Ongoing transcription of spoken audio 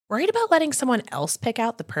Worried about letting someone else pick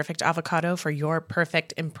out the perfect avocado for your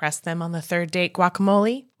perfect impress them on the third date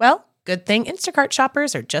guacamole? Well, good thing Instacart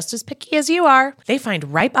shoppers are just as picky as you are. They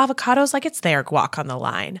find ripe avocados like it's their guac on the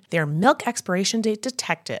line. They're milk expiration date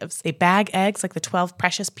detectives. They bag eggs like the 12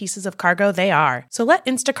 precious pieces of cargo they are. So let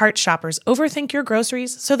Instacart shoppers overthink your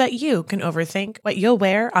groceries so that you can overthink what you'll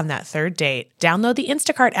wear on that third date. Download the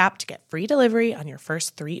Instacart app to get free delivery on your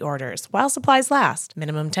first 3 orders while supplies last.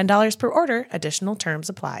 Minimum $10 per order. Additional terms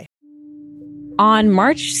apply. On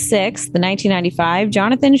March 6th, 1995,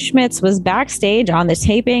 Jonathan Schmitz was backstage on the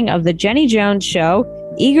taping of The Jenny Jones Show,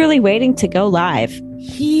 eagerly waiting to go live.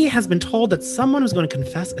 He has been told that someone was going to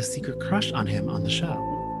confess a secret crush on him on the show.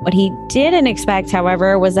 What he didn't expect,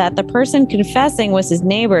 however, was that the person confessing was his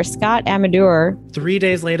neighbor, Scott Amador. 3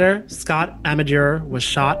 days later, Scott Amador was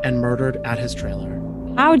shot and murdered at his trailer.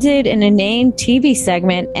 How did an inane TV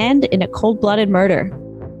segment end in a cold-blooded murder?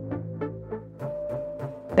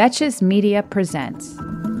 Betches Media presents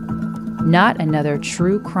Not Another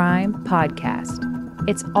True Crime Podcast.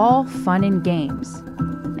 It's all fun and games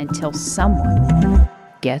until someone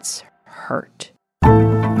gets hurt.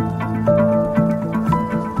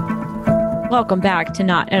 Welcome back to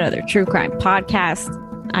Not Another True Crime Podcast.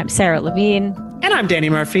 I'm Sarah Levine. And I'm Danny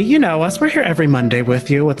Murphy. You know us. We're here every Monday with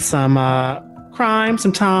you with some crime,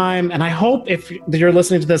 some time. And I hope if you're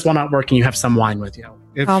listening to this while not working, you have some wine with you.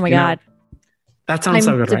 Oh my God. That sounds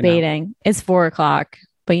so good right now. I'm debating. It's 4:00,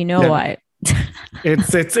 but you know what?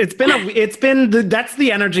 That's the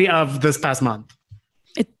energy of this past month.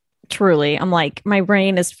 Truly, I'm like, my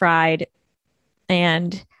brain is fried,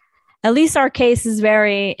 and at least our case is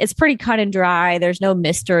it's pretty cut and dry. There's no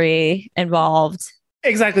mystery involved.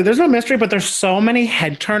 Exactly. There's no mystery, but there's so many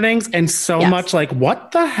head turnings and so much like,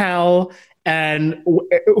 what the hell? And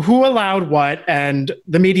who allowed what? And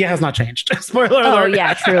the media has not changed. Spoiler alert. Oh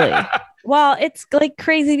yeah, truly. Well, it's like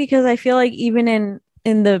crazy because I feel like even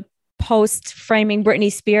in the post framing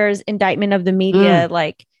Britney Spears indictment of the media,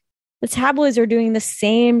 like the tabloids are doing the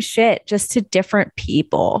same shit just to different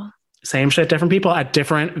people. Same shit, different people at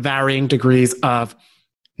different varying degrees of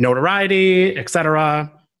notoriety,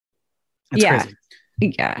 etc. It's crazy.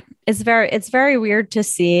 Yeah. It's very weird to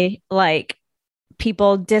see like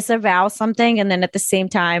people disavow something and then at the same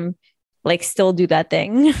time like still do that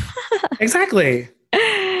thing. Exactly.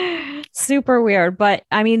 Super weird. But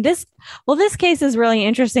I mean, this case is really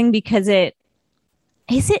interesting because is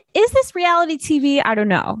this reality TV? I don't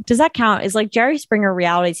know. Does that count? Is like Jerry Springer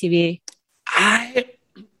reality TV?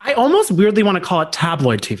 I almost weirdly want to call it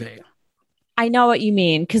tabloid TV. I know what you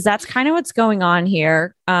mean, because that's kind of what's going on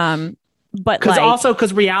here. But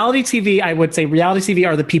because reality TV, I would say reality TV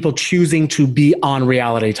are the people choosing to be on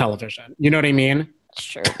reality television. You know what I mean?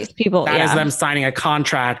 Sure. These people, that is them signing a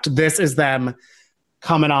contract. This is them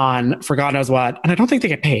coming on for God knows what. And I don't think they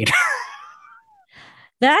get paid.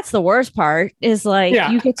 That's the worst part is like,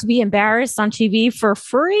 you get to be embarrassed on TV for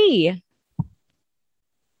free.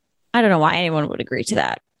 I don't know why anyone would agree to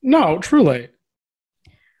that. No, truly.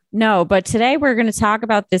 No, but today we're going to talk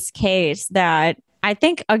about this case that I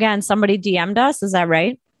think, again, somebody DM'd us. Is that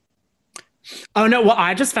right? Oh, no. Well,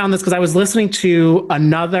 I just found this because I was listening to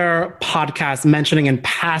another podcast mentioning in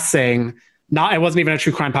passing, it wasn't even a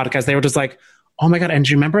true crime podcast. They were just like, oh my God. And do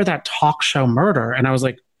you remember that talk show murder? And I was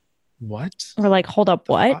like, what? We're like, hold up,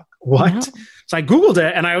 what? What? No. So I Googled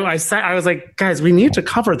it and I was like, guys, we need to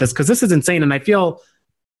cover this because this is insane. And I feel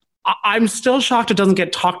I'm still shocked it doesn't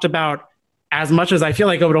get talked about as much as I feel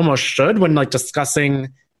like it would almost should when like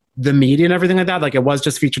discussing the media and everything like that. Like it was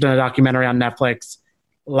just featured in a documentary on Netflix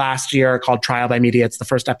last year called Trial by Media. It's the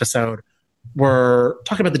first episode. We're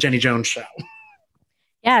talking about the Jenny Jones Show.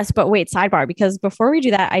 Yes, but wait, sidebar, because before we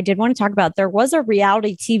do that, I did want to talk about there was a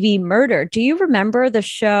reality TV murder. Do you remember the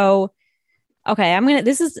show? Okay, I'm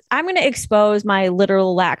gonna expose my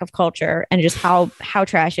literal lack of culture and just how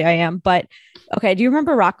trashy I am. But okay, do you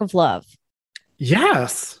remember Rock of Love?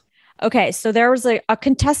 Yes. Okay, so there was a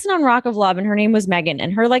contestant on Rock of Love, and her name was Megan,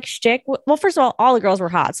 and her like shtick. Well, first of all the girls were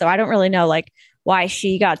hot, so I don't really know like why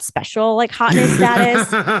she got special like hotness status.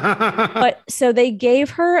 But so they gave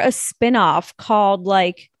her a spinoff called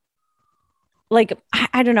like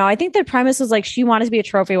I don't know. I think the premise was like she wanted to be a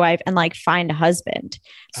trophy wife and like find a husband.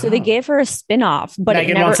 So they gave her a spinoff, but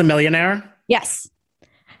Megan Wants a Millionaire. Yes.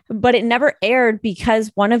 But it never aired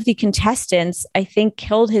because one of the contestants, I think,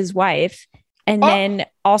 killed his wife and then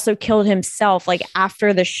also killed himself like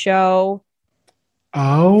after the show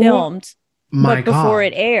filmed, but before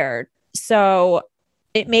it aired. So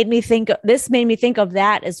it made me think of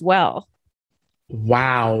that as well.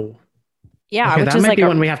 Wow. Yeah. Okay, that might be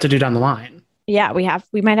one we have to do down the line. Yeah,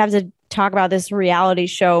 we might have to talk about this reality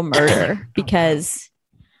show murder because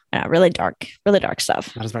Really dark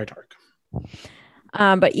stuff. That is very dark.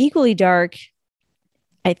 But equally dark,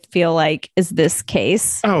 I feel like, is this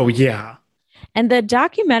case. Oh, yeah. And the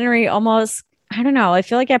documentary almost, I don't know, I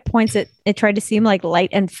feel like at points it tried to seem like light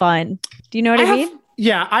and fun. Do you know what I mean?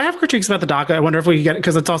 Yeah, I have critiques about the doc. I wonder if we could get it,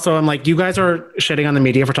 because it's also, I'm like, you guys are shitting on the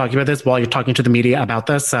media for talking about this while you're talking to the media about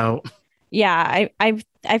this. So yeah, I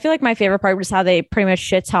feel like my favorite part was how they pretty much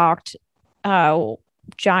shit talked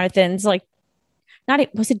Jonathan's like,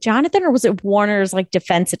 was it Jonathan or was it Warner's like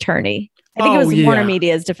defense attorney? I think it was Warner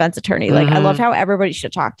Media's defense attorney. Like, I loved how everybody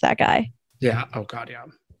should talk to that guy. Yeah. Oh God. Yeah.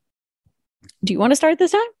 Do you want to start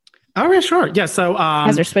this time? Oh yeah, sure. Yeah. So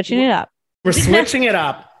as they're switching it up. We're switching it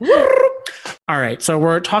up. All right. So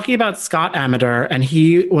we're talking about Scott Amader, and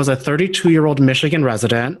he was a 32-year-old Michigan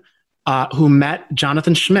resident who met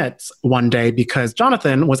Jonathan Schmitz one day because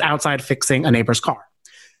Jonathan was outside fixing a neighbor's car.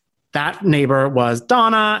 That neighbor was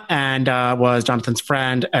Donna and was Jonathan's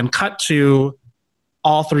friend, and cut to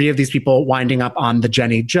all three of these people winding up on the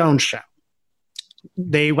Jenny Jones show.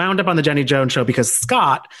 They wound up on the Jenny Jones show because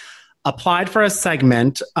Scott applied for a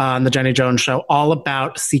segment on the Jenny Jones show all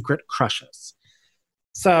about secret crushes.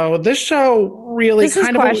 So this show really this is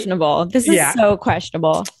questionable. This is so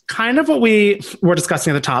questionable. Kind of what we were discussing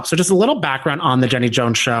at the top. So just a little background on the Jenny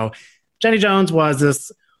Jones show. Jenny Jones was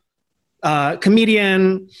this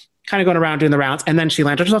comedian kind of going around doing the rounds, and then she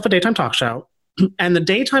landed herself a daytime talk show. And the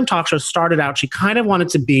daytime talk show started out, she kind of wanted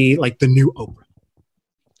to be like the new Oprah.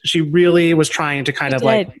 She really was trying to kind of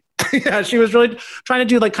like, yeah, she was really trying to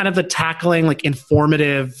do like kind of the tackling, like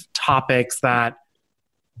informative topics that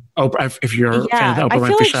Oprah, if you're a fan of the Oprah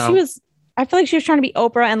Winfrey show. I feel like she was trying to be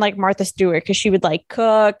Oprah and like Martha Stewart, because she would like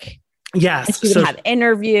cook. Yes. And she would have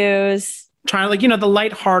interviews. Trying to like, the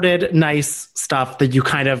lighthearted, nice stuff that you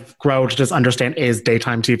kind of grow to just understand is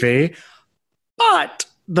daytime TV. But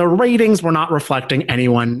the ratings were not reflecting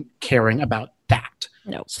anyone caring about that.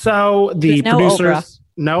 No. So the producers,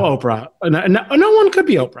 no Oprah. No one could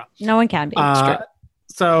be Oprah. No one can be.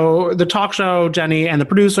 So the talk show, Jenny and the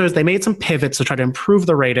producers, they made some pivots to try to improve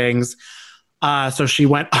the ratings. So she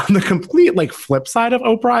went on the complete like flip side of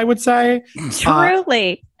Oprah, I would say.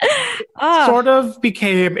 Truly. Sort of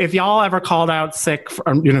became, if y'all ever called out sick,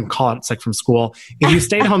 you didn't call out sick from school. If you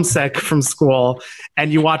stayed home sick from school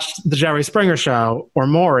and you watched the Jerry Springer show or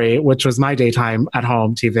Maury, which was my daytime at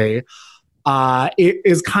home TV, it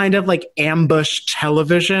is kind of like ambush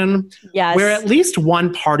television. Yes. Where at least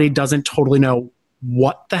one party doesn't totally know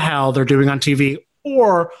what the hell they're doing on TV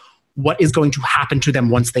or what is going to happen to them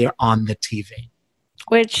once they are on the TV.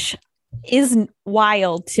 Which is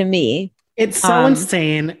wild to me. It's so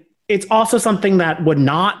insane. It's also something that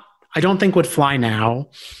I don't think would fly now.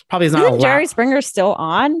 Probably is not allowed. Jerry Springer still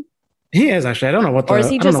on? He is actually. I don't know what or is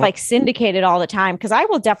he just like syndicated all the time? Because I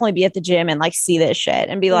will definitely be at the gym and like see this shit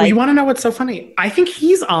and be like, you want to know what's so funny? I think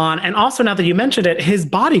he's on. And also now that you mentioned it, his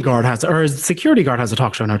bodyguard or his security guard has a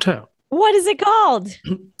talk show now too. What is it called?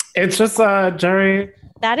 It's just Jerry.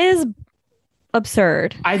 That is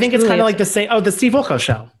absurd. I think it's kind of like the Steve Wilkos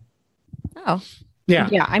show. Oh. Yeah.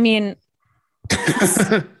 Yeah. I mean,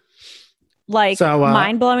 like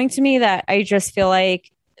mind blowing to me that I just feel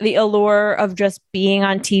like the allure of just being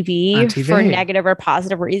on TV for negative or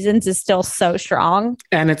positive reasons is still so strong.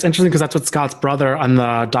 And it's interesting because that's what Scott's brother on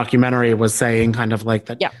the documentary was saying, kind of like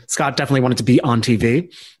that. Yeah. Scott definitely wanted to be on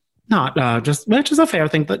TV. Not which is a fair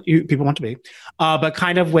thing that people want to be. But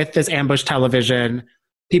kind of with this ambush television,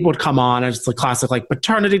 people would come on and it's the classic like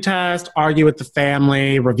paternity test, argue with the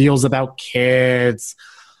family, reveals about kids.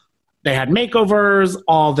 They had makeovers,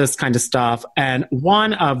 all this kind of stuff. And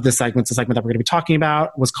one of the segments, the segment that we're going to be talking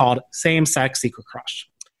about, was called Same Sex Secret Crush.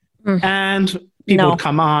 And people would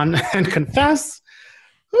come on and confess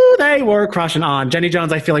who they were crushing on. Jenny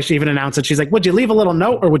Jones, I feel like she even announced it. She's like, would you leave a little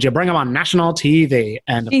note or would you bring them on national TV?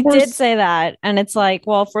 And she did say that. And it's like,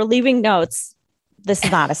 well, if we're leaving notes, this is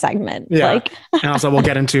not a segment. Yeah. And also we'll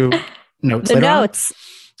get into notes the later notes.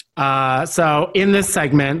 So in this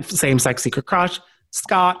segment, Same Sex Secret Crush,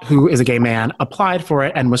 Scott, who is a gay man, applied for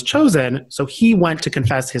it and was chosen. So he went to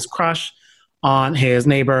confess his crush on his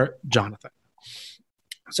neighbor, Jonathan.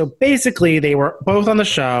 So basically, they were both on the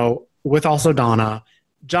show with also Donna.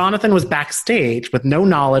 Jonathan was backstage with no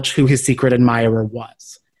knowledge who his secret admirer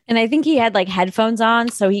was. And I think he had like headphones on,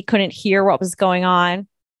 so he couldn't hear what was going on.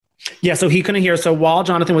 Yeah, so he couldn't hear. So while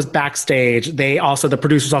Jonathan was backstage, the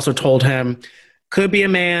producers also told him, could be a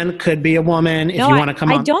man, could be a woman. If you want to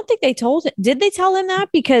come on. I don't think they told him. Did they tell him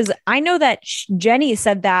that? Because I know that Jenny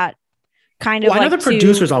said that kind of I know the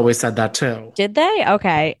producers always said that too. Did they?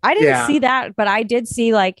 Okay. I didn't see that, but I did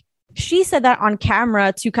see like she said that on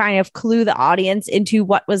camera to kind of clue the audience into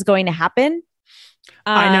what was going to happen.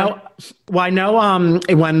 I know. Well, I know.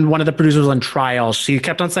 When one of the producers was on trial, she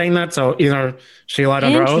kept on saying that. So either she lied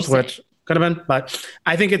under oath, which could have been, but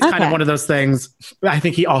I think it's kind of one of those things. I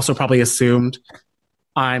think he also probably assumed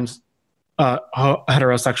I'm a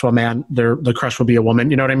heterosexual man. The crush will be a woman.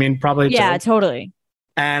 You know what I mean? Probably. Yeah, too. totally.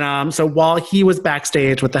 And so while he was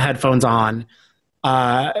backstage with the headphones on,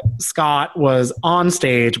 Scott was on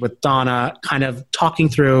stage with Donna, kind of talking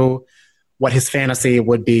through what his fantasy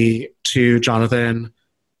would be to Jonathan.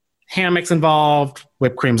 Hammocks involved,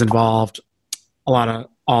 whipped cream's involved, a lot of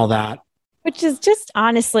all that. Which is just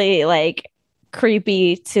honestly like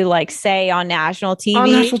creepy to like say on national TV.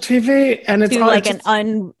 On national TV. And it's like an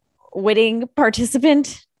unwitting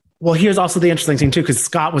participant. Well, here's also the interesting thing too, because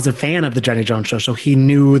Scott was a fan of the Jenny Jones show, so he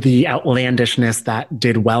knew the outlandishness that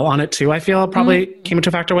did well on it too. I feel probably came into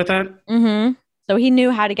factor with it. Mm-hmm. So he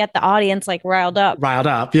knew how to get the audience like riled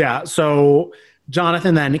up. Yeah. So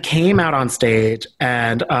Jonathan then came out on stage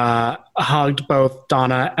and hugged both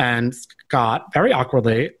Donna and Scott very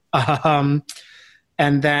awkwardly. And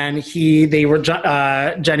then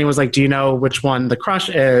Jenny was like, "Do you know which one the crush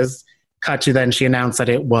is?" Cut to then she announced that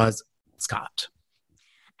it was Scott.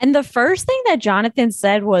 And the first thing that Jonathan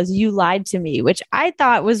said was, "You lied to me," which I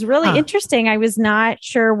thought was really interesting. I was not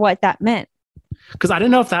sure what that meant. Because I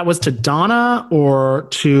didn't know if that was to Donna or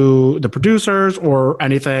to the producers or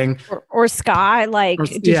anything. Or Scott. Like,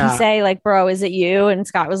 did he say, like, bro, is it you? And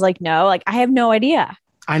Scott was like, no. Like, I have no idea.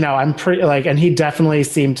 I know. I'm pretty, like, and he definitely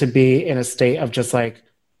seemed to be in a state of just like,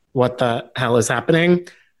 what the hell is happening?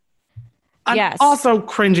 Yes. Also,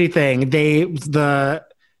 cringy thing. The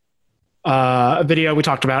video we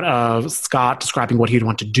talked about of Scott describing what he'd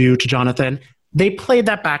want to do to Jonathan, they played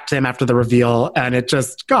that back to him after the reveal, and it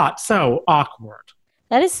just got so awkward.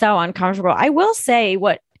 That is so uncomfortable. I will say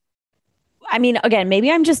again, maybe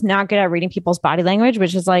I'm just not good at reading people's body language,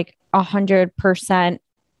 which is like 100%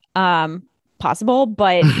 possible.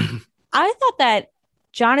 But I thought that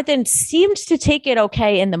Jonathan seemed to take it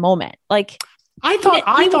okay in the moment. Like I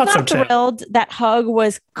thought so too. Thrilled. That hug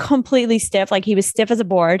was completely stiff. Like he was stiff as a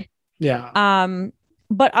board. Yeah.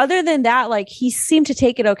 But other than that, like he seemed to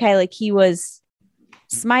take it okay. Like he was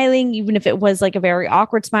smiling, even if it was like a very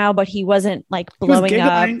awkward smile, but he wasn't like blowing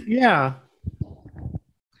up. Yeah.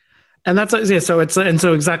 And that's so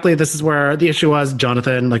exactly this is where the issue was.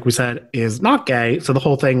 Jonathan, like we said, is not gay. So the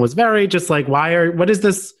whole thing was very just like, what is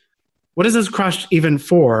this crush even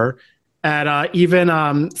for? And even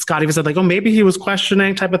Scott even said like, oh, maybe he was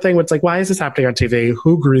questioning type of thing. It's like, why is this happening on TV?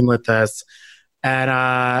 Who greenlit this?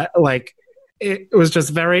 And like it was just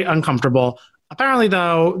very uncomfortable. Apparently,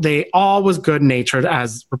 though, they all was good-natured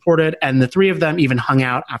as reported, and the three of them even hung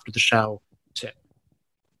out after the show, too.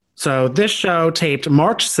 So this show taped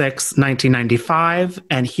March 6, 1995,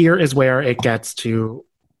 and here is where it gets to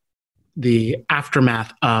the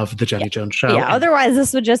aftermath of the Jenny Jones show. Yeah, otherwise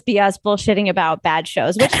this would just be us bullshitting about bad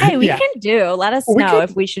shows, which, hey, we can do. Let us know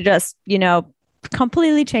if we should just,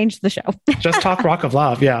 completely change the show. Just talk Rock of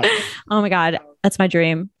Love, yeah. Oh, my God. That's my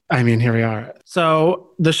dream. I mean, here we are. So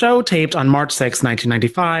the show taped on March 6,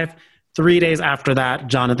 1995. 3 days after that,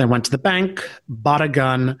 Jonathan went to the bank, bought a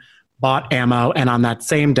gun, bought ammo, and on that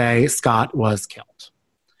same day, Scott was killed.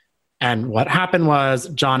 And what happened was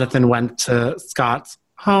Jonathan went to Scott's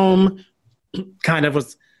home, kind of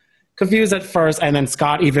was confused at first, and then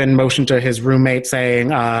Scott even motioned to his roommate saying,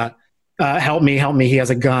 help me, he has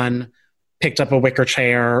a gun, picked up a wicker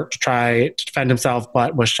chair to try to defend himself,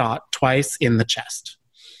 but was shot twice in the chest.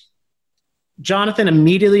 Jonathan,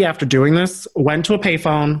 immediately after doing this, went to a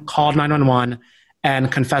payphone, called 911,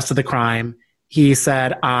 and confessed to the crime. He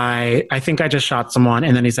said, I think I just shot someone.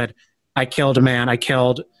 And then he said, I killed a man. I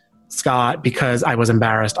killed Scott because I was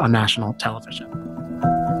embarrassed on national television.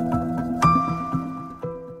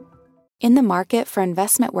 In the market for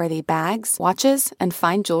investment-worthy bags, watches, and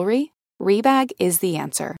fine jewelry, Rebag is the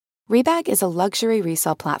answer. Rebag is a luxury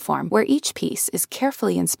resale platform where each piece is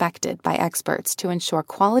carefully inspected by experts to ensure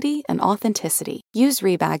quality and authenticity. Use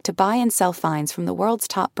Rebag to buy and sell finds from the world's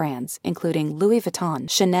top brands, including Louis Vuitton,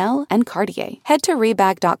 Chanel, and Cartier. Head to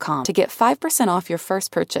Rebag.com to get 5% off your first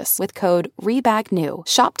purchase with code REBAGNEW.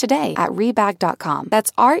 Shop today at Rebag.com.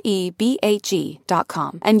 That's REBAG.com.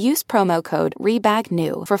 And use promo code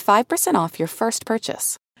REBAGNEW for 5% off your first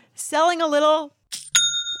purchase. Selling a little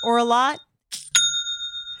or a lot?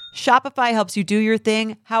 Shopify helps you do your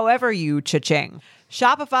thing however you cha-ching.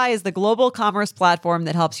 Shopify is the global commerce platform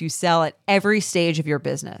that helps you sell at every stage of your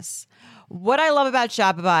business. What I love about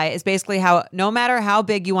Shopify is basically how no matter how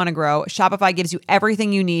big you want to grow, Shopify gives you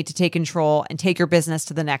everything you need to take control and take your business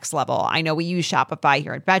to the next level. I know we use Shopify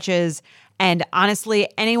here at Betches, and honestly,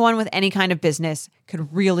 anyone with any kind of business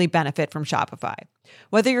could really benefit from Shopify.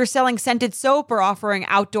 Whether you're selling scented soap or offering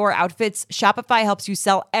outdoor outfits, Shopify helps you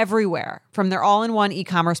sell everywhere, from their all-in-one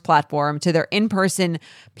e-commerce platform to their in-person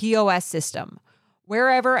POS system.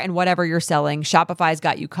 Wherever and whatever you're selling, Shopify's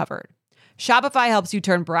got you covered. Shopify helps you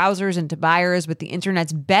turn browsers into buyers with the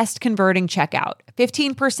internet's best converting checkout,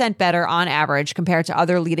 15% better on average compared to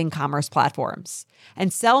other leading commerce platforms.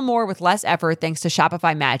 And sell more with less effort thanks to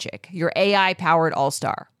Shopify Magic, your AI-powered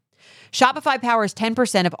all-star. Shopify powers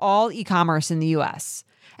 10% of all e-commerce in the US.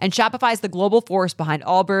 And Shopify is the global force behind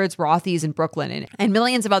Allbirds, Rothy's, and Brooklinen, and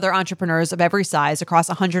millions of other entrepreneurs of every size across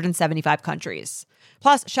 175 countries.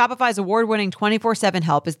 Plus, Shopify's award-winning 24/7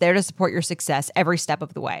 help is there to support your success every step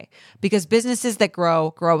of the way. Because businesses that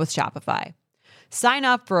grow, grow with Shopify. Sign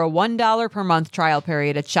up for a $1 per month trial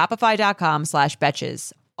period at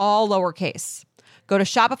shopify.com/betches, all lowercase. Go to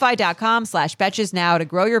shopify.com/betches now to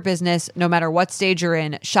grow your business no matter what stage you're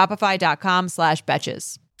in.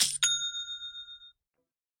 Shopify.com/betches.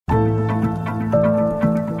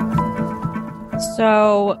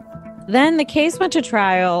 So then the case went to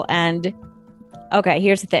trial, and okay,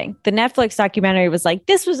 here's the thing. The Netflix documentary was like,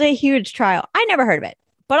 this was a huge trial. I never heard of it,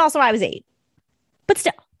 but also I was 8. But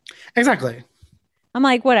still. Exactly. I'm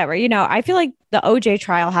like, whatever. You know, I feel like the OJ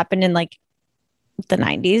trial happened in like the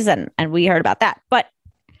 90s and we heard about that. But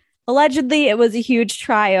allegedly it was a huge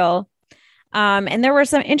trial. And there were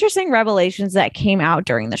some interesting revelations that came out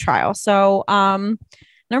during the trial. So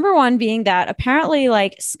number one being that apparently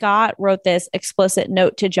like Scott wrote this explicit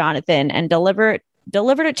note to Jonathan and delivered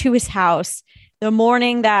it to his house the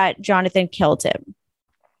morning that Jonathan killed him.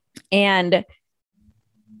 And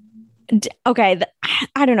okay,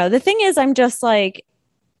 I don't know. The thing is, I'm just like,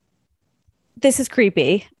 this is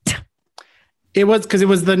creepy. It was because it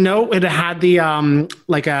was the note. It had the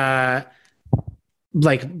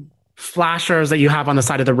like flashers that you have on the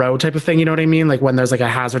side of the road type of thing. You know what I mean? Like when there's like a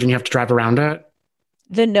hazard and you have to drive around it.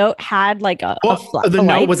 The note had like a the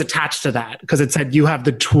note was attached to that because it said you have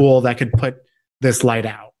the tool that could put this light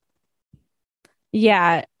out.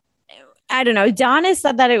 Yeah. I don't know. Donna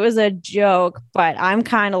said that it was a joke, but I'm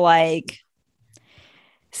kind of like,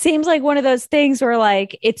 seems like one of those things where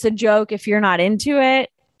like it's a joke if you're not into it.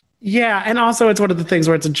 Yeah. And also it's one of the things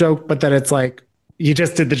where it's a joke, but then it's like, you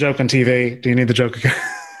just did the joke on TV. Do you need the joke again?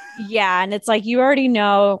 Yeah. And it's like, you already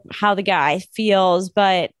know how the guy feels,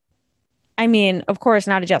 but I mean, of course,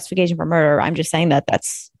 not a justification for murder. I'm just saying that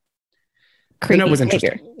that's creepy. It was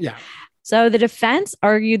behavior. interesting. Yeah. So the defense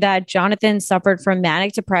argued that Jonathan suffered from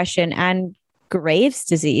manic depression and Graves'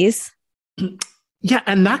 disease. Yeah,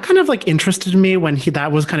 and that kind of like interested me when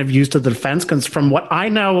that was kind of used to the defense, because from what I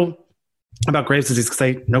know about Graves' disease, because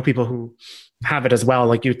I know people who have it as well,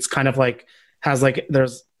 like it's kind of like has like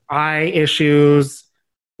there's eye issues,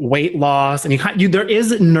 weight loss, and there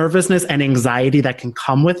is nervousness and anxiety that can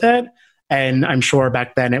come with it. And I'm sure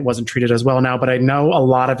back then it wasn't treated as well now, but I know a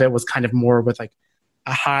lot of it was kind of more with like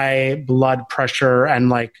a high blood pressure and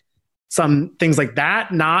like some things like that.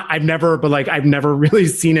 I've never really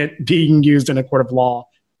seen it being used in a court of law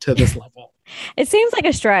to this level. It seems like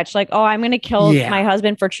a stretch. Like, oh, I'm going to kill my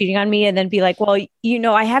husband for cheating on me. And then be like, well, you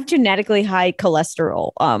know, I have genetically high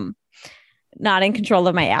cholesterol, not in control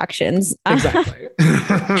of my actions. Exactly.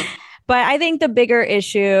 But I think the bigger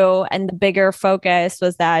issue and the bigger focus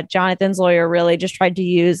was that Jonathan's lawyer really just tried to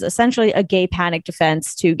use essentially a gay panic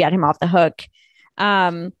defense to get him off the hook.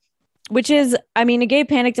 Which is, I mean, a gay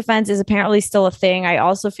panic defense is apparently still a thing. I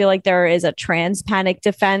also feel like there is a trans panic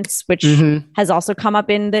defense, which has also come up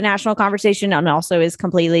in the national conversation and also is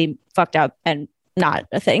completely fucked up and not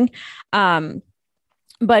a thing.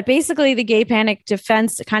 But basically the gay panic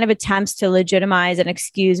defense kind of attempts to legitimize and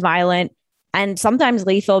excuse violent and sometimes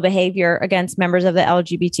lethal behavior against members of the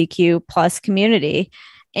LGBTQ plus community.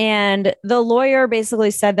 And the lawyer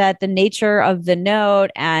basically said that the nature of the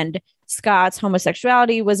note and Scott's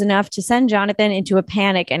homosexuality was enough to send Jonathan into a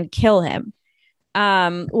panic and kill him.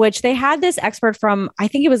 Which they had this expert from, I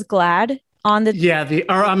think it was GLAAD on the. Yeah,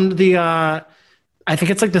 I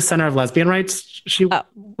think it's like the Center of Lesbian Rights.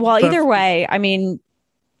 Either way, I mean,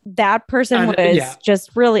 that person was just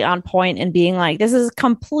really on point and being like, this is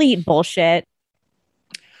complete bullshit.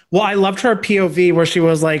 Well, I loved her POV where she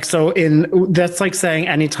was like, that's like saying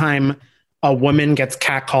anytime a woman gets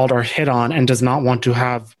catcalled or hit on and does not want to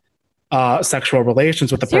have sexual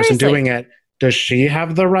relations with the person doing it, does she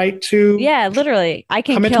have the right to? Yeah, literally. I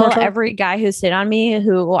can kill every guy who's hit on me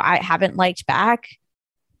who I haven't liked back.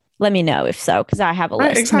 let me know if so, because I have a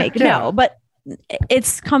list to make. Exactly, yeah. No, but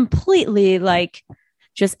it's completely like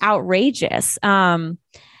just outrageous. And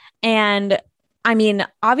I mean,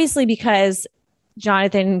 obviously, because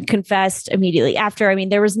Jonathan confessed immediately after, I mean,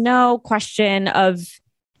 there was no question of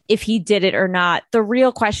if he did it or not. The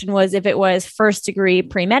real question was if it was first degree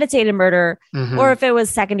premeditated murder or if it was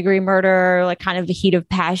second degree murder, like kind of the heat of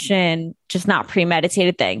passion, just not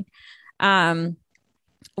premeditated thing.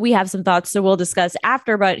 We have some thoughts, so we'll discuss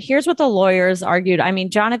after, but here's what the lawyers argued. I mean,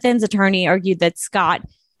 Jonathan's attorney argued that Scott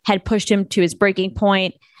had pushed him to his breaking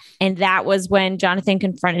point, and that was when Jonathan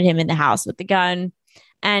confronted him in the house with the gun.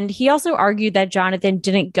 And he also argued that Jonathan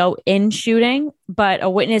didn't go in shooting, but a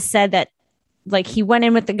witness said that like he went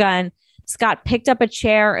in with the gun, Scott picked up a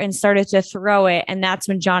chair and started to throw it, and that's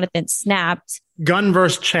when Jonathan snapped. Gun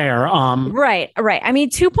versus chair. Right. I mean,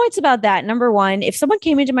 2 points about that. Number one, if someone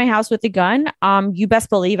came into my house with a gun, you best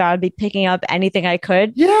believe I would be picking up anything I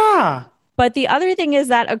could. Yeah. But the other thing is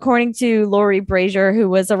that according to Lori Brazier, who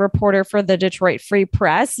was a reporter for the Detroit Free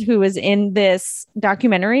Press, who was in this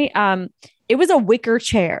documentary, it was a wicker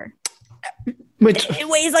chair. Which it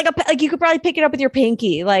weighs like you could probably pick it up with your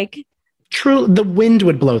pinky. Like, true, the wind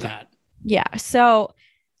would blow that. Yeah. So,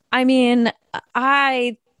 I mean,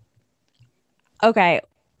 I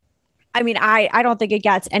don't think it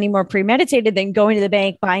gets any more premeditated than going to the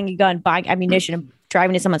bank, buying a gun, buying ammunition, and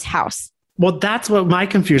driving to someone's house. Well, that's what my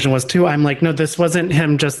confusion was too. I'm like, no, this wasn't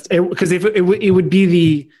him. Just because if it would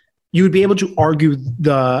be you would be able to argue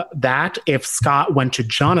that if Scott went to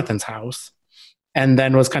Jonathan's house and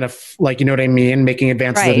then was kind of like, you know what I mean, making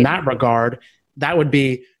advances in that regard, that would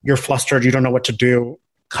be you're flustered, you don't know what to do.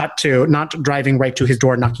 Cut to not driving right to his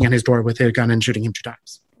door, knocking on his door with a gun and shooting him 2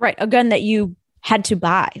 times. Right, a gun that you had to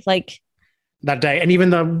buy, like that day. And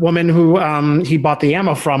even the woman who he bought the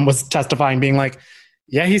ammo from was testifying, being like,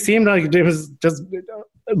 yeah, he seemed like it was just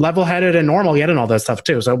level-headed and normal yet and all that stuff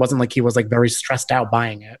too. So it wasn't like he was like very stressed out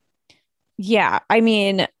buying it. Yeah, I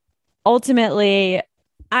mean, ultimately,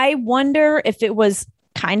 I wonder if it was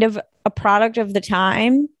kind of a product of the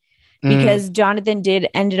time, because Jonathan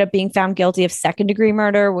ended up being found guilty of second-degree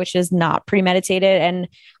murder, which is not premeditated. And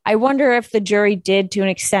I wonder if the jury did, to an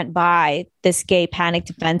extent, buy this gay panic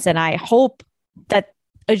defense. And I hope that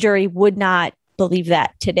a jury would not believe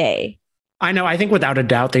that today. I know. I think without a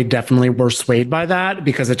doubt, they definitely were swayed by that,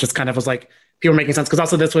 because it just kind of was like people were making sense. Because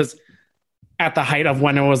also this was at the height of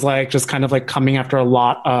when it was like just kind of like coming after a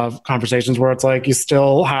lot of conversations where it's like you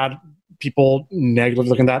still had people negatively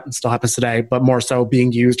looking at that, and still happens today, but more so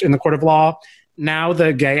being used in the court of law. Now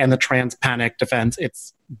the gay and the trans panic defense,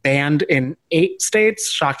 it's banned in 8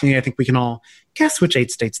 states. Shockingly, I think we can all guess which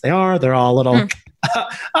 8 states they are. They're all a little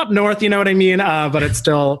up north, you know what I mean? But it's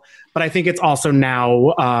still, but I think it's also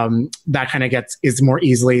now that kind of is more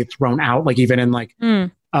easily thrown out. Like even in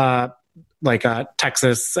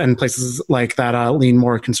Texas and places like that lean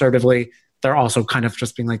more conservatively, they're also kind of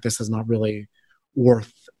just being like, this is not really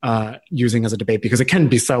worth using as a debate, because it can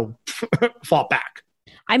be so fought back.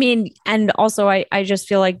 I mean, and also I just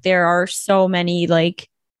feel like there are so many like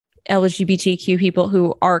LGBTQ people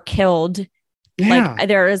who are killed. Yeah. Like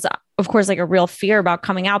there is, of course, like a real fear about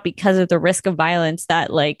coming out because of the risk of violence,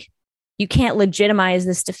 that like you can't legitimize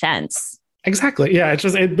this defense. Exactly. Yeah. It's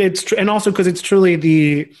just, it's and also because it's truly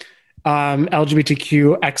the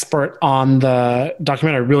LGBTQ expert on the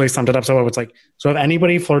documentary really summed it up. So it's like, so if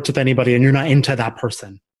anybody flirts with anybody and you're not into that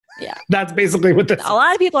person, yeah, that's basically what this. A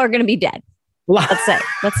lot of people are going to be dead. Let's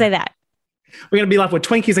say that we're going to be left with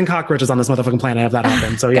Twinkies and cockroaches on this motherfucking planet if that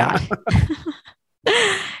happens. So yeah.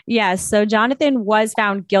 Yeah. So Jonathan was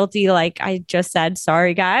found guilty, like I just said,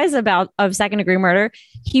 sorry guys, of second degree murder.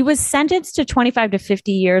 He was sentenced to 25 to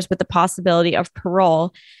 50 years with the possibility of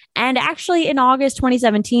parole. And actually in August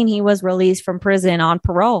 2017, he was released from prison on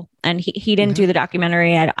parole, and he didn't do the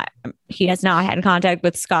documentary. He has not had contact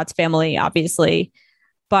with Scott's family, obviously.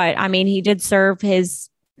 But I mean, he did serve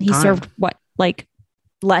served what, like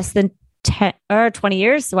less than 10 or 20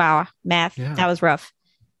 years? Wow. Math. Yeah. That was rough.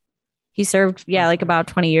 He served, like about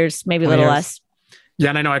 20 years, maybe a little less. Yeah.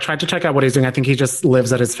 And I know I tried to check out what he's doing. I think he just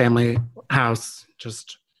lives at his family house.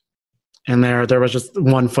 And there was just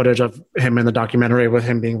one footage of him in the documentary with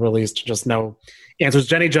him being released. Just no answers.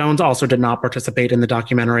 Jenny Jones also did not participate in the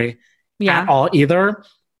documentary at all either.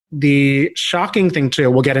 The shocking thing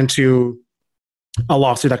too, we'll get into a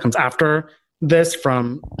lawsuit that comes after this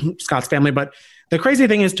from Scott's family. But the crazy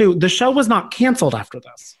thing is too, the show was not canceled after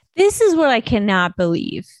this. This is what I cannot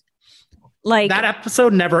believe. Like that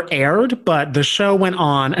episode never aired, but the show went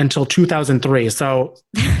on until 2003. So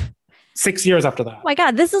 6 years after that. Oh my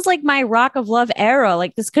God, this is like my Rock of Love era.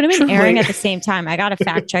 Like this could have been airing at the same time. I got to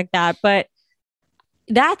fact check that. But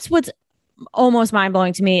that's what's almost mind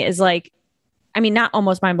blowing to me is like, I mean, not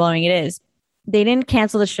almost mind blowing. It is. They didn't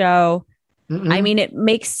cancel the show. Mm-mm. I mean, it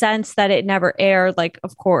makes sense that it never aired, like,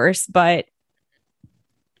 of course, but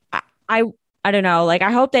I don't know. Like,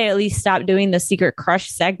 I hope they at least stop doing the Secret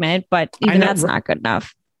Crush segment, but even that's not good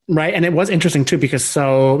enough. Right. And it was interesting too, because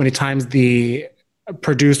so many times the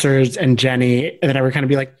producers and Jenny and then I would kind of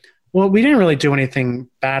be like, well, we didn't really do anything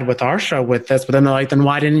bad with our show with this, but then they're like, then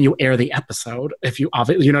why didn't you air the episode? If you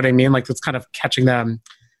obviously, you know what I mean? Like it's kind of catching them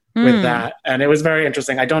with that. And it was very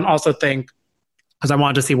interesting. I don't also think, because I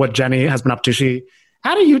wanted to see what Jenny has been up to. She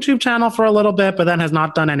had a YouTube channel for a little bit, but then has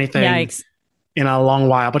not done anything in a long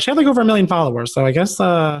while. But she had like over 1 million followers. So I guess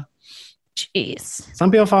jeez,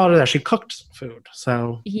 some people followed her there. She cooked food.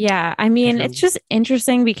 So yeah, I mean, it's just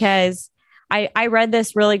interesting because I read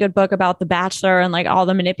this really good book about The Bachelor and like all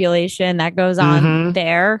the manipulation that goes on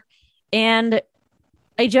there. And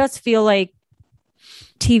I just feel like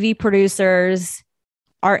TV producers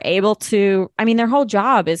are able to, I mean, their whole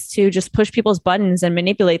job is to just push people's buttons and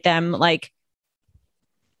manipulate them. Like,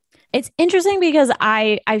 it's interesting because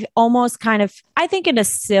I've almost kind of, I think in a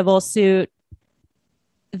civil suit,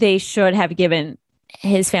 they should have given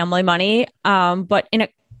his family money. But in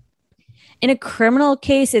a criminal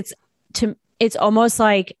case, it's almost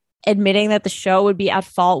like admitting that the show would be at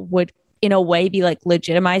fault would in a way be like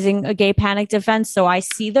legitimizing a gay panic defense. So I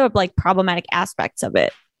see the like problematic aspects of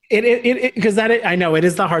it. Because I know it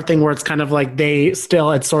is the hard thing where it's kind of like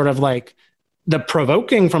it's sort of like the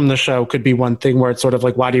provoking from the show could be one thing where it's sort of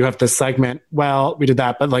like, why do you have this segment? Well, we did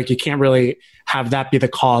that, but like you can't really have that be the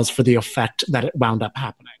cause for the effect that it wound up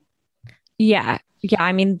happening. Yeah. Yeah.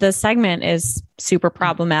 I mean, the segment is super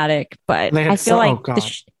problematic, but I feel like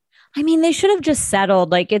they should have just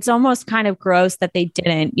settled. Like, it's almost kind of gross that they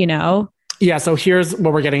didn't, you know? Yeah. So here's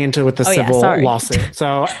what we're getting into with the civil lawsuit.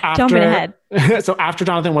 So jumping ahead. So after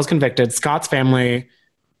Jonathan was convicted, Scott's family,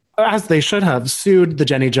 as they should have, sued the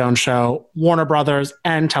Jenny Jones Show, Warner Brothers,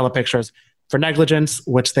 and Telepictures for negligence,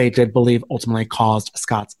 which they did believe ultimately caused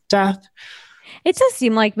Scott's death. It does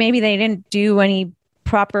seem like maybe they didn't do any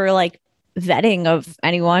proper like vetting of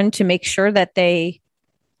anyone to make sure that they,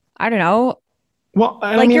 I don't know. Well,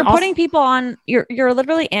 like you're putting people on, you're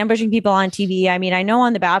literally ambushing people on TV. I mean, I know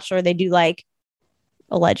on The Bachelor, they do like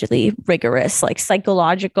allegedly rigorous, like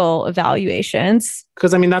psychological evaluations.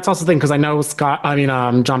 Because I mean, that's also the thing, because I know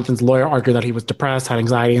Jonathan's lawyer argued that he was depressed, had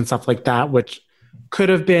anxiety and stuff like that, which could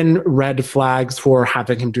have been red flags for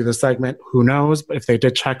having him do the segment. Who knows? But if they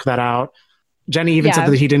did check that out, Jenny even said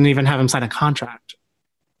that he didn't even have him sign a contract.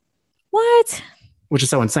 What? Which is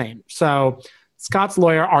so insane. So Scott's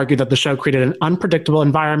lawyer argued that the show created an unpredictable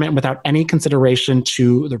environment without any consideration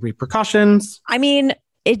to the repercussions. I mean,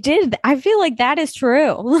 it did. I feel like that is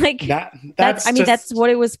true. Like that's what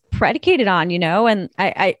it was predicated on, you know? And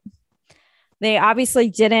they obviously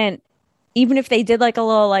didn't, even if they did like a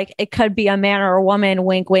little, like it could be a man or a woman,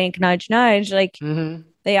 wink, wink, nudge, nudge. Like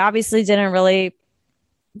they obviously didn't really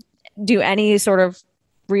do any sort of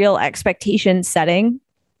real expectation setting.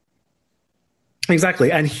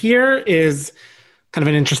 Exactly. And here is kind of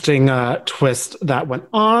an interesting twist that went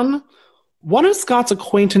on. One of Scott's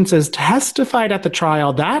acquaintances testified at the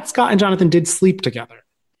trial that Scott and Jonathan did sleep together.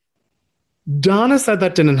 Donna said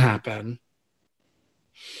that didn't happen.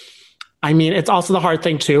 I mean, it's also the hard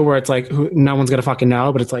thing too, where it's like, no one's going to fucking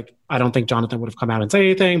know, but it's like, I don't think Jonathan would have come out and say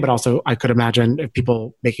anything, but also I could imagine if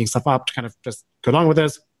people making stuff up to kind of just go along with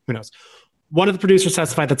this, who knows? One of the producers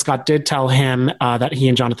testified that Scott did tell him that he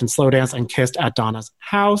and Jonathan slow danced and kissed at Donna's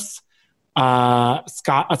house.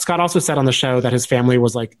 Scott also said on the show that his family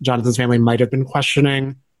was like, Jonathan's family might have been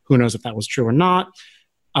questioning. Who knows if that was true or not.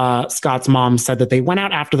 Scott's mom said that they went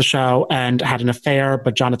out after the show and had an affair,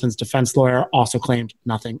 but Jonathan's defense lawyer also claimed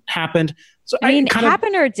nothing happened. So I mean, it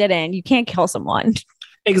happened or it didn't. You can't kill someone.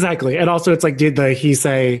 Exactly. And also it's like, did the he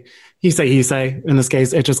say in this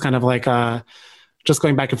case, it's just kind of like just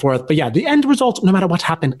going back and forth. But yeah, the end result, no matter what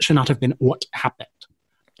happened, should not have been what happened.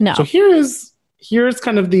 No. So here's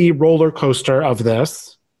kind of the roller coaster of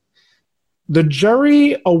this. The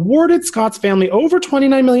jury awarded Scott's family over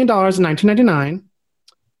 $29 million in 1999.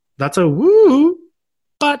 That's a woo,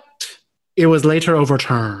 but it was later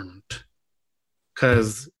overturned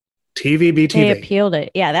because TV be TV. They appealed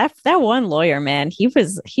it. Yeah, that one lawyer, man, he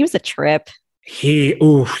was a trip.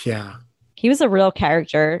 Yeah. He was a real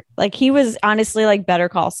character. Like he was honestly like Better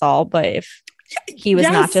Call Saul, but if he was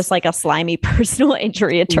not just like a slimy personal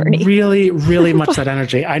injury attorney. Really, really much that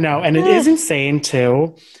energy. I know. And it is insane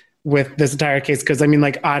too with this entire case. Because I mean,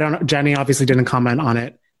 like, I don't know. Jenny obviously didn't comment on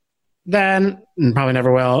it then, and probably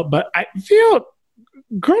never will. But I feel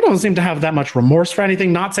girl doesn't seem to have that much remorse for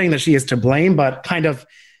anything. Not saying that she is to blame, but kind of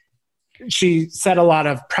she set a lot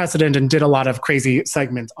of precedent and did a lot of crazy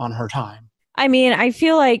segments on her time. I mean, I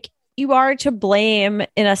feel like you are to blame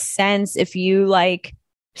in a sense if you like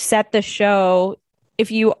set the show,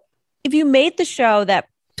 if you made the show that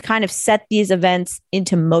kind of set these events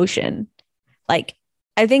into motion. Like,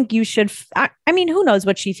 I think you should. I mean, who knows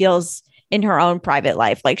what she feels in her own private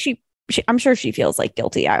life? Like I'm sure she feels like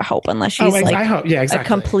guilty. I hope, unless she's I hope. Yeah, exactly. A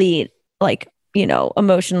complete like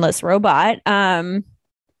emotionless robot.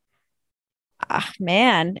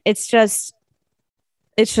 Man, it's just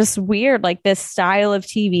weird. Like this style of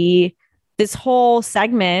TV, this whole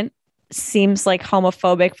segment seems like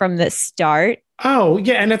homophobic from the start. Oh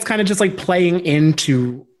yeah, and it's kind of just like playing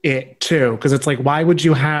into it too, because it's like, why would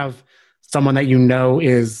you have someone that you know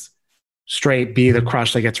is straight be the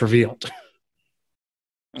crush that gets revealed?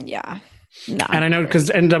 Yeah. No. And I know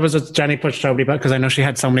and that was just Jenny pushed Toby, but because I know she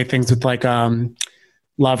had so many things with like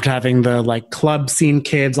loved having the like club scene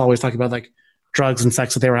kids always talking about like drugs and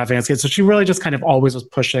sex that they were having as kids. So she really just kind of always was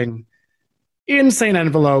pushing insane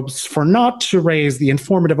envelopes for not to raise the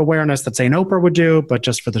informative awareness that say an Oprah would do, but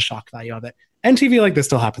just for the shock value of it. And TV like this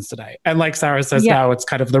still happens today. And like Sarah says, now it's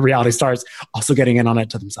kind of the reality stars also getting in on it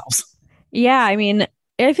to themselves. Yeah, I mean,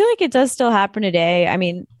 I feel like it does still happen today. I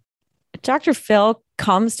mean, Dr. Phil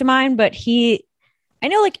comes to mind, but I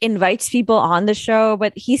know like invites people on the show,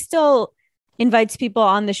 but he still invites people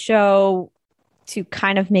on the show to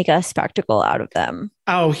kind of make a spectacle out of them.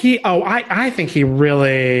 I think he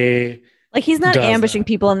really like he's not ambushing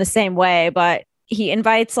people in the same way, but he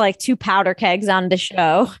invites like 2 powder kegs on the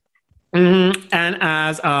show. Mm-hmm. And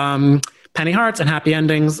as Penny Hearts and Happy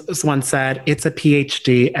Endings once said, it's a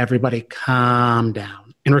PhD. Everybody calm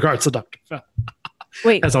down. In regards to Dr. Phil.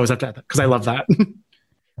 Wait. That's always have to add that because I love that.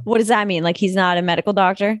 What does that mean? Like he's not a medical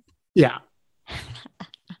doctor? Yeah.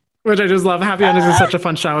 Which I just love. Happy Endings is such a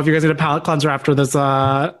fun show. If you guys need a palate cleanser after this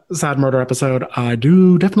sad murder episode, I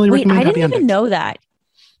do definitely recommend Happy Endings. I didn't even know that.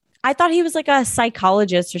 I thought he was like a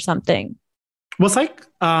psychologist or something. Well,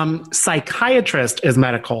 psychiatrist is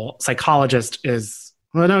medical. Psychologist is...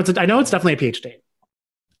 Well, no, I know it's definitely a PhD.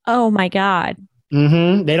 Oh, my God.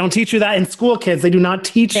 Mm-hmm. They don't teach you that in school, kids. They do not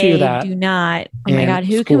teach you that. They do not. Oh, my God.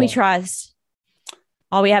 Who can we trust?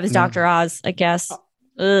 All we have is Dr. Oz, I guess.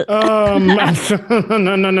 No.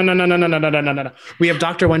 We have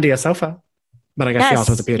Dr. Wendy Asofa, but I guess she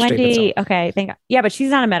also has a PhD. Wendy, okay, thank God. Yeah, but she's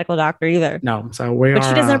not a medical doctor either. No, so but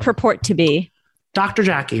she doesn't purport to be. Dr.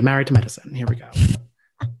 Jackie, Married to Medicine. Here we go.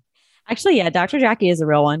 Actually, yeah, Dr. Jackie is a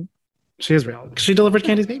real one. She is real. She delivered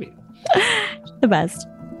Candy's baby. The best.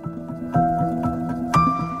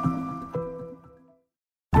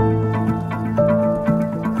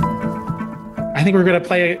 I think we're going to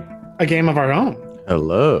play a game of our own.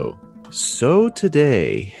 Hello. So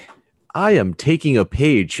today, I am taking a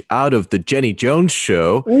page out of the Jenny Jones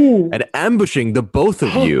show and ambushing the both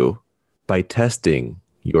of you by testing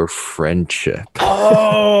your friendship.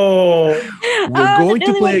 Oh! We're going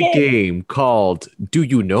to play a game called Do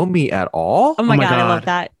You Know Me at All? Oh my God, I love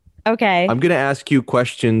that. Okay. I'm going to ask you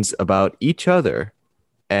questions about each other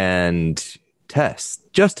and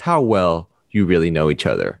test just how well you really know each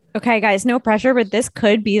other. Okay, guys, no pressure, but this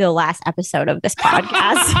could be the last episode of this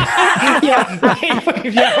podcast. Yeah,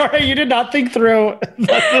 right. You did not think through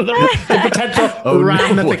the potential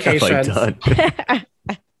ramifications.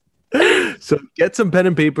 So get some pen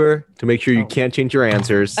and paper to make sure you can't change your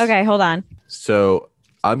answers. Okay, hold on. So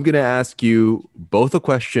I'm going to ask you both a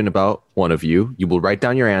question about one of you. You will write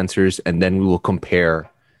down your answers, and then we will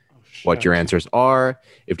compare what your answers are.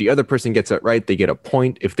 If the other person gets it right, they get a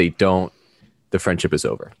point. If they don't, the friendship is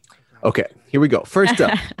over. Okay, here we go. First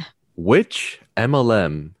up, which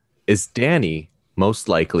MLM is Danny most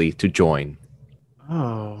likely to join?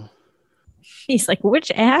 Oh. He's like,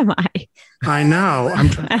 which am I? I know. I'm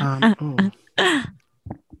trying.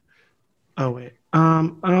 Oh, wait.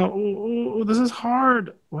 This is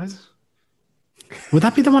hard. What? Would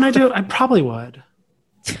that be the one I do? I probably would.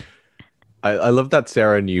 I love that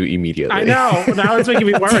Sarah knew immediately. I know. Now it's making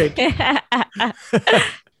me worried.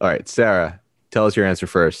 All right, Sarah, tell us your answer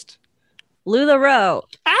first. LuLaRoe.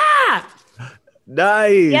 Ah!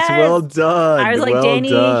 Nice. Yes. Well done. I was like, Danny,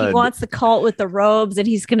 he wants the cult with the robes and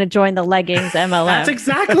he's going to join the leggings MLM. That's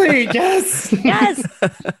exactly. Yes. Yes.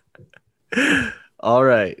 All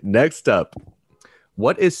right. Next up.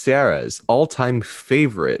 What is Sarah's all-time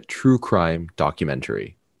favorite true crime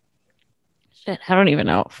documentary? Shit, I don't even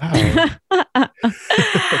know.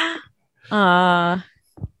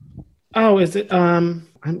 Oh, is it? I'm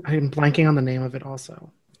blanking on the name of it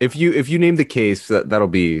also. If you name the case, that'll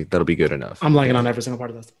be good enough. I'm blanking on every single part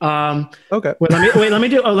of this. Okay. Let me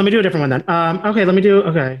do a different one then.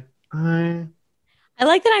 Okay. I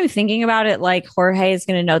like that I'm thinking about it like Jorge is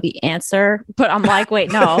going to know the answer, but I'm like,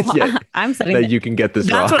 wait, no, Yeah. I'm sitting That there. you can get this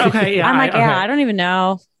That's wrong. what, okay, yeah. I'm like, okay. yeah, I don't even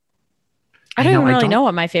know. I don't even really know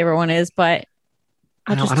what my favorite one is, but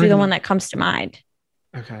I'll just do the one that comes to mind.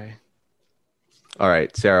 Okay. All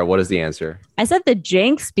right, Sarah, what is the answer? I said the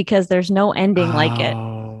Jinx because there's no ending like it.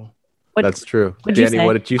 What- That's true. what'd you Danny, say?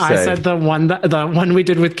 what did you say? I said the one we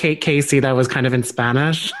did with Kate Casey that was kind of in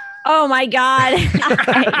Spanish. Oh my God. I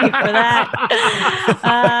hate you for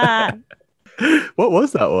that. What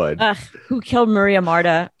was that one? Who killed Maria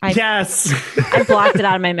Marta? Yes. I blocked it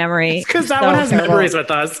out of my memory. Because that So one has terrible. memories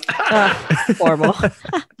with us. Horrible.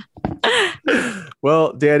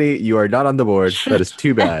 Well, Danny, you are not on the board. That is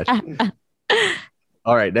too bad.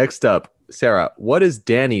 All right, next up, Sarah, what is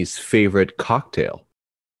Danny's favorite cocktail?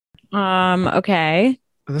 Okay.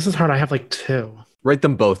 This is hard. I have like two. Write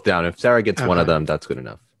them both down. If Sarah gets one of Okay. them, that's good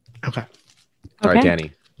enough. Okay. All right, Okay.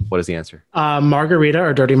 Danny, what is the answer? Margarita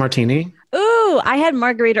or dirty martini. Ooh, I had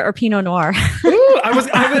margarita or Pinot Noir. Ooh, I was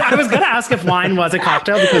gonna ask if wine was a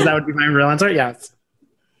cocktail because that would be my real answer. Yes.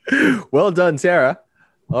 Well done, Sarah.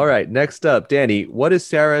 All right, next up, Danny, what is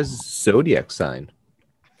Sarah's zodiac sign?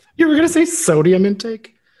 You were gonna say sodium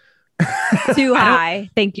intake. Too high.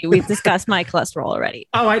 Thank you. We've discussed my cholesterol already.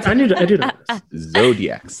 Oh, I do know this.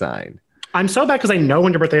 Zodiac sign. I'm so bad because I know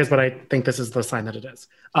when your birthday is, but I think this is the sign that it is.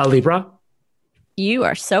 Libra. You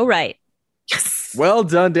are so right. Well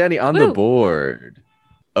done, Danny, on the Woo. board.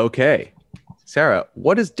 Okay. Sarah,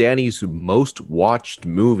 what is Danny's most watched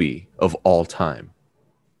movie of all time?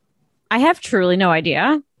 I have truly no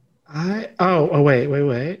idea.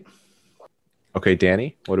 Wait. Okay,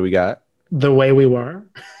 Danny, what do we got? The Way We Were.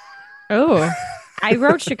 Oh, I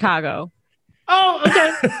wrote Chicago. Oh,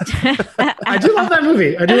 okay. I do love that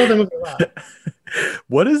movie. I do love that movie a lot.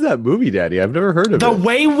 What is that movie, Danny? I've never heard of The it.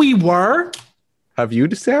 Way We Were. Have you,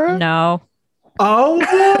 Sarah? No.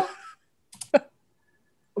 Oh.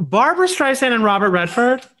 Barbara Streisand and Robert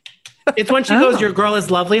Redford. It's when she goes, "Your girl is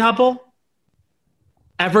lovely, Hubble."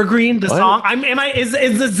 Evergreen, the What? song. Is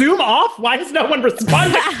the Zoom off? Why is no one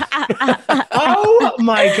responding? Oh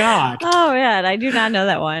my God. Oh, man. I do not know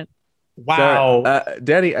that one. Wow. Sarah,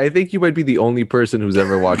 Danny, I think you might be the only person who's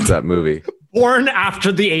ever watched that movie. Born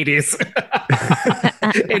after the 80s.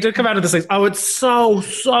 It did come out of the 60s. Oh, it's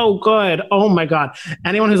so good. Oh my God.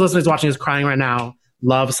 Anyone who's listening is watching is crying right now.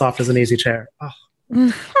 Love Soft as an Easy Chair. Oh.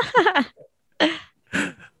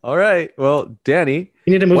 All right. Well, Danny,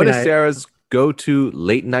 You need a movie what is night. Sarah's go-to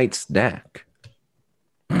late night snack?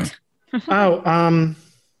 I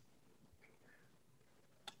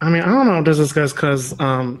mean, I don't know if this is because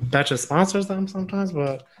Betcha sponsors them sometimes,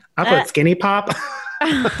 but I put Skinny Pop.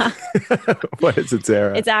 What is it,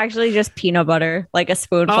 Sarah? It's actually just peanut butter, like a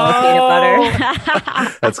spoonful of Oh. peanut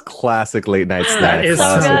butter. That's classic late night snack. That is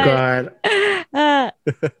so Classic. good. I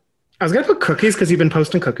was gonna put cookies because you've been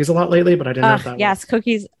posting cookies a lot lately, but I didn't know if that yes,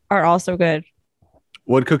 cookies are also good.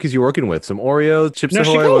 What cookies you working with? Some Oreos, Chips was.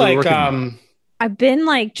 No, she Ahoy? put What are you like working with? I've been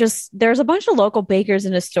like there's a bunch of local bakers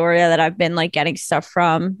in Astoria that I've been like getting stuff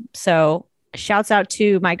from. So shouts out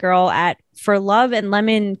to my girl at For Love and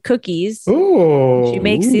Lemon Cookies. Ooh. She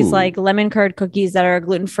makes these like lemon curd cookies that are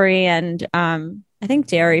gluten free and I think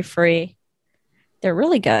dairy free. They're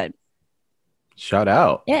really good. Shout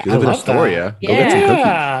out. Yeah. You live I in love Astoria. that. Go get some Yeah. cookies.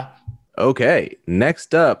 Yeah. Okay.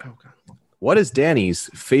 Next up, Oh, God. what is Danny's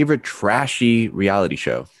favorite trashy reality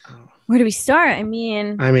show? Where do we start? I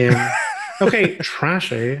mean, I mean, okay,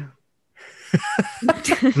 trashy.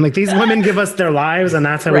 Like these women give us their lives, and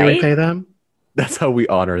that's how we Right? repay them. That's how we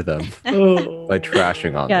honor them, Oh. by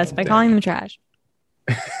trashing on yes, them. by calling them trash.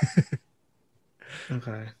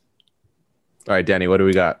 Okay. All right, Danny, what do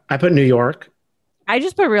we got? I put New York. I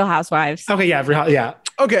just put Real Housewives. Okay, yeah, yeah.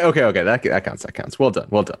 Okay. That counts. Well done.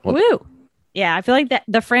 Woo. Yeah, I feel like that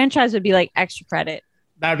the franchise would be like extra credit.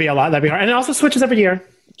 That'd be a lot. That'd be hard, and it also switches every year.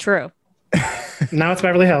 True. Now it's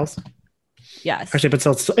Beverly Hills. Yes. Actually, but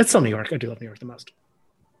it's still New York. I do love New York the most.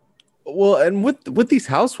 Well, and with these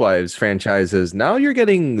Housewives franchises, now you're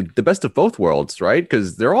getting the best of both worlds, right?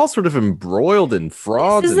 Because they're all sort of embroiled in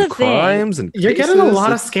frauds This is and the thing. crimes and You're getting a cases.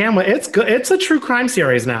 lot of scam. It's good. It's a true crime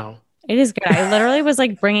series now. It is good. I literally was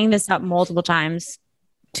like bringing this up multiple times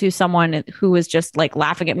to someone who was just like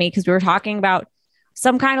laughing at me because we were talking about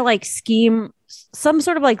some kind of like scheme, some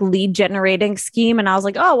sort of like lead generating scheme. And I was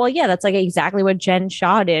like, oh, well, yeah, that's like exactly what Jen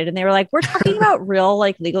Shaw did. And they were like, we're talking about real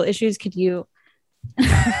like legal issues. Could you?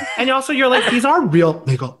 And also, you're like, these are real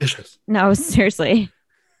legal issues. No, seriously.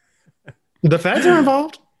 The feds are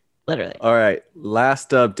involved. Literally. All right.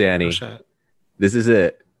 Last up, Danny. Oh, shit. This is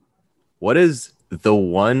it. What is the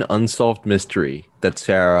one unsolved mystery that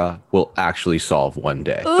Sarah will actually solve one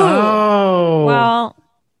day? Ooh. Oh. Well,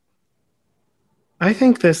 I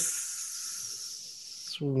think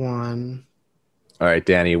this one. All right,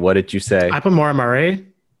 Danny, what did you say? I put Maura Murray.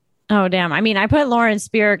 oh damn. I mean, I put Lauren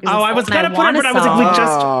Spear. Oh, I was gonna put her, but I was like, we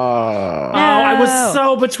just. Oh, I was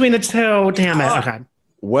so between the two. Damn it. Okay.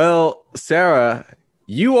 Well, Sarah,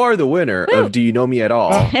 you are the winner of Do You Know Me at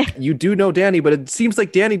All? You do know Danny, but it seems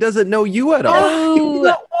like Danny doesn't know you at all. You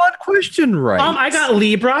got one question right. I got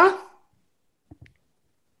Libra.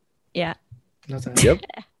 Yeah. That's it. Yep.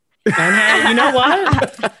 And hey, you know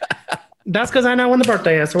what? That's because I know when the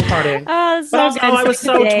birthday is. So we're partying. Oh, that's But so also, good. I was Such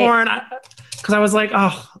a so good date. torn because I was like,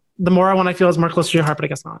 oh, the more one I feel is more close to your heart, but I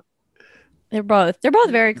guess not. They're both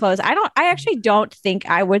very close. I actually don't think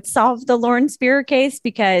I would solve the Lauren Spear case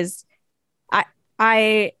because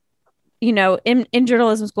I in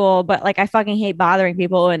journalism school, but like I fucking hate bothering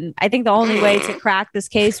people. And I think the only way to crack this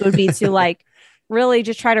case would be to like really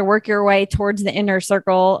just try to work your way towards the inner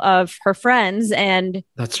circle of her friends. And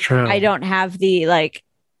That's true. I don't have the like,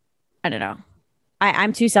 I don't know.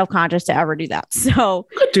 I'm too self-conscious to ever do that. So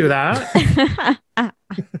could do that.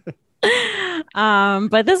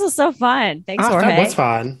 but this was so fun. Thanks, Jorge. That was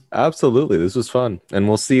fun. Absolutely. This was fun. And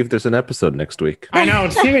we'll see if there's an episode next week. I know.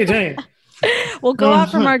 It's TBD. We'll go out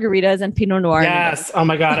for margaritas and Pinot Noir. Yes. Oh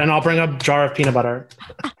my God. And I'll bring a jar of peanut butter.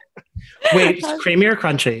 Wait, creamy or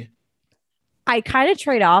crunchy? I kind of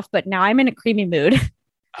trade off, but now I'm in a creamy mood.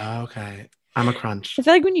 Okay. I'm a crunch. I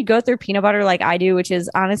feel like when you go through peanut butter like I do, which is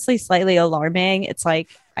honestly slightly alarming, it's like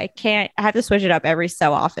I have to switch it up every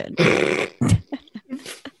so often.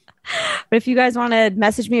 But if you guys want to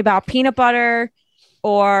message me about peanut butter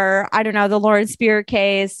or I don't know, the Lauren Spear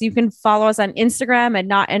case, you can follow us on Instagram at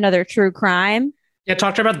Not Another True Crime. Yeah,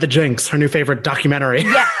 talk to her about The Jinx, her new favorite documentary.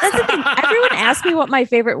 Yeah, that's the thing. Everyone asks me what my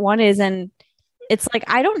favorite one is, and it's like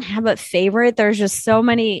I don't have a favorite. There's just so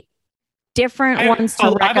many different ones to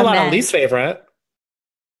recommend. I have a lot of least favorite.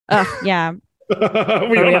 Yeah. We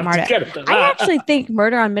don't have to get into that. I actually think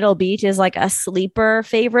Murder on Middle Beach is like a sleeper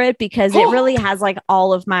favorite because it really has like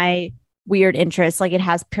all of my weird interests. Like it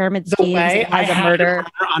has pyramid The schemes, way it has I a have murder.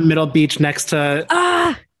 on Middle Beach next to.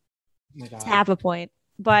 Ah, Oh my God. half a point.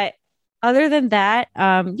 But other than that,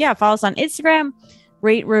 yeah, follow us on Instagram,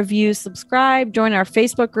 rate, review, subscribe, join our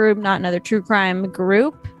Facebook group, Not Another True Crime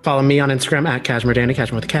group. Follow me on Instagram at Cashmere Danny,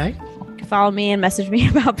 Cashmere with a K. Follow me and message me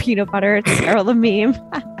about peanut butter. It's Sarah the Meme.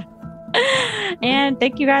 And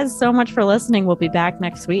thank you guys so much for listening. We'll be back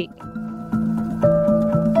next week.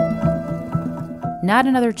 Not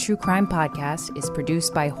Another True Crime Podcast is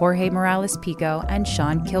produced by Jorge Morales Pico and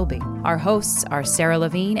Sean Kilby. Our hosts are Sarah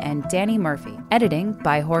Levine and Danny Murphy. Editing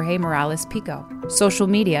by Jorge Morales Pico. Social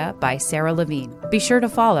media by Sarah Levine. Be sure to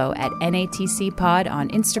follow at NATC Pod on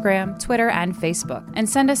Instagram, Twitter, and Facebook. And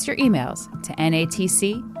send us your emails to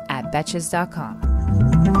natc@betches.com.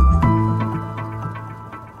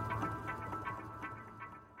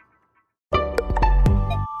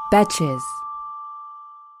 Betches.